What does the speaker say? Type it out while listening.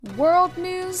World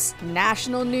news,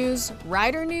 national news,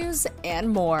 writer news, and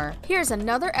more. Here's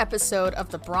another episode of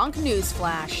the Bronc News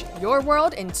Flash, your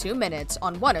world in 2 minutes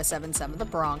on 107.7 The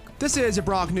Bronc. This is your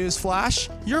Bronc News Flash,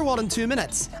 your world in 2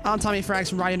 minutes. I'm Tommy Franks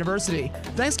from Rice University.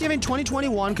 Thanksgiving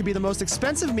 2021 could be the most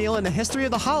expensive meal in the history of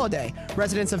the holiday.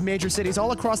 Residents of major cities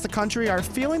all across the country are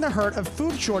feeling the hurt of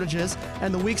food shortages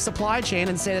and the weak supply chain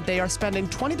and say that they are spending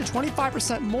 20 to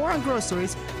 25% more on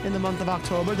groceries in the month of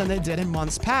October than they did in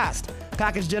months past.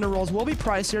 Packaged dinner rolls will be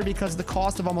pricier because the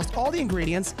cost of almost all the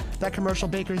ingredients that commercial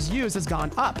bakers use has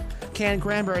gone up. Canned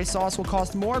cranberry sauce will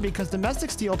cost more because domestic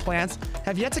steel plants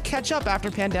have yet to catch up after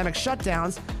pandemic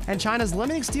shutdowns, and China's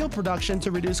limiting steel production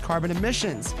to reduce carbon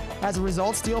emissions. As a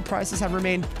result, steel prices have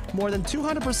remained more than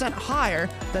 200% higher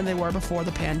than they were before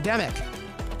the pandemic.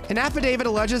 An affidavit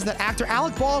alleges that actor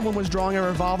Alec Baldwin was drawing a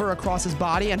revolver across his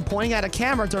body and pointing at a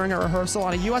camera during a rehearsal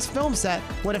on a U.S. film set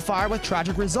when it fired with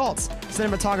tragic results.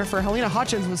 Cinematographer Helena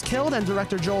Hutchins was killed and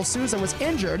director Joel Souza was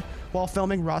injured while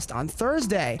filming Rust on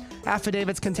Thursday.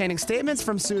 Affidavits containing statements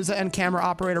from Souza and camera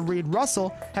operator Reed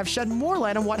Russell have shed more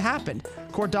light on what happened.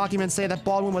 Court documents say that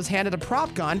Baldwin was handed a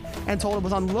prop gun and told it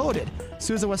was unloaded.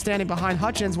 Souza was standing behind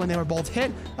Hutchins when they were both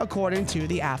hit, according to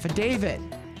the affidavit.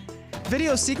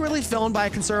 Videos secretly filmed by a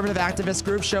conservative activist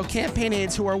group show campaign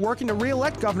aides who are working to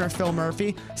re-elect Governor Phil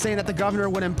Murphy, saying that the governor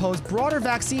would impose broader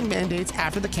vaccine mandates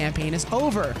after the campaign is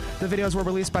over. The videos were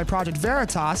released by Project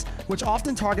Veritas, which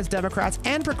often targets Democrats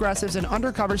and progressives in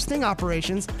undercover sting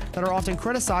operations that are often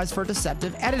criticized for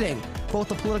deceptive editing. Both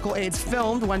the political aides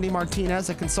filmed, Wendy Martinez,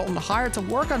 a consultant hired to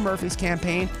work on Murphy's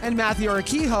campaign, and Matthew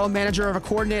Urquijo, manager of a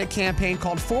coordinated campaign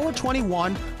called Forward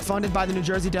 21, funded by the New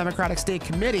Jersey Democratic State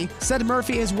Committee, said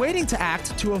Murphy is waiting to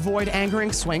act to avoid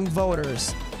angering swing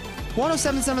voters.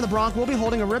 107.7 The Bronc will be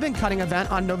holding a ribbon-cutting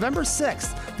event on November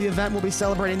 6th. The event will be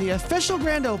celebrating the official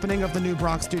grand opening of the new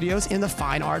Bronc Studios in the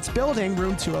Fine Arts Building,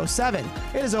 room 207.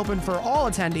 It is open for all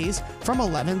attendees from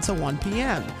 11 to 1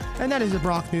 p.m. And that is your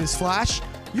Bronc News Flash,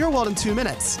 your world in 2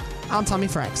 minutes. I'm Tommy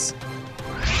Franks.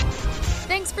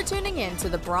 Thanks for tuning in to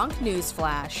the Bronc News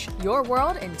Flash, your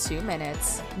world in 2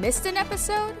 minutes. Missed an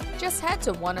episode? Just head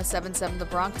to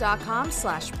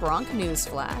 1077thebronc.com/Bronc News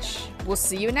Flash. We'll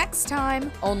see you next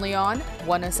time, only on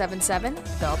 1077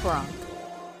 The Bronc.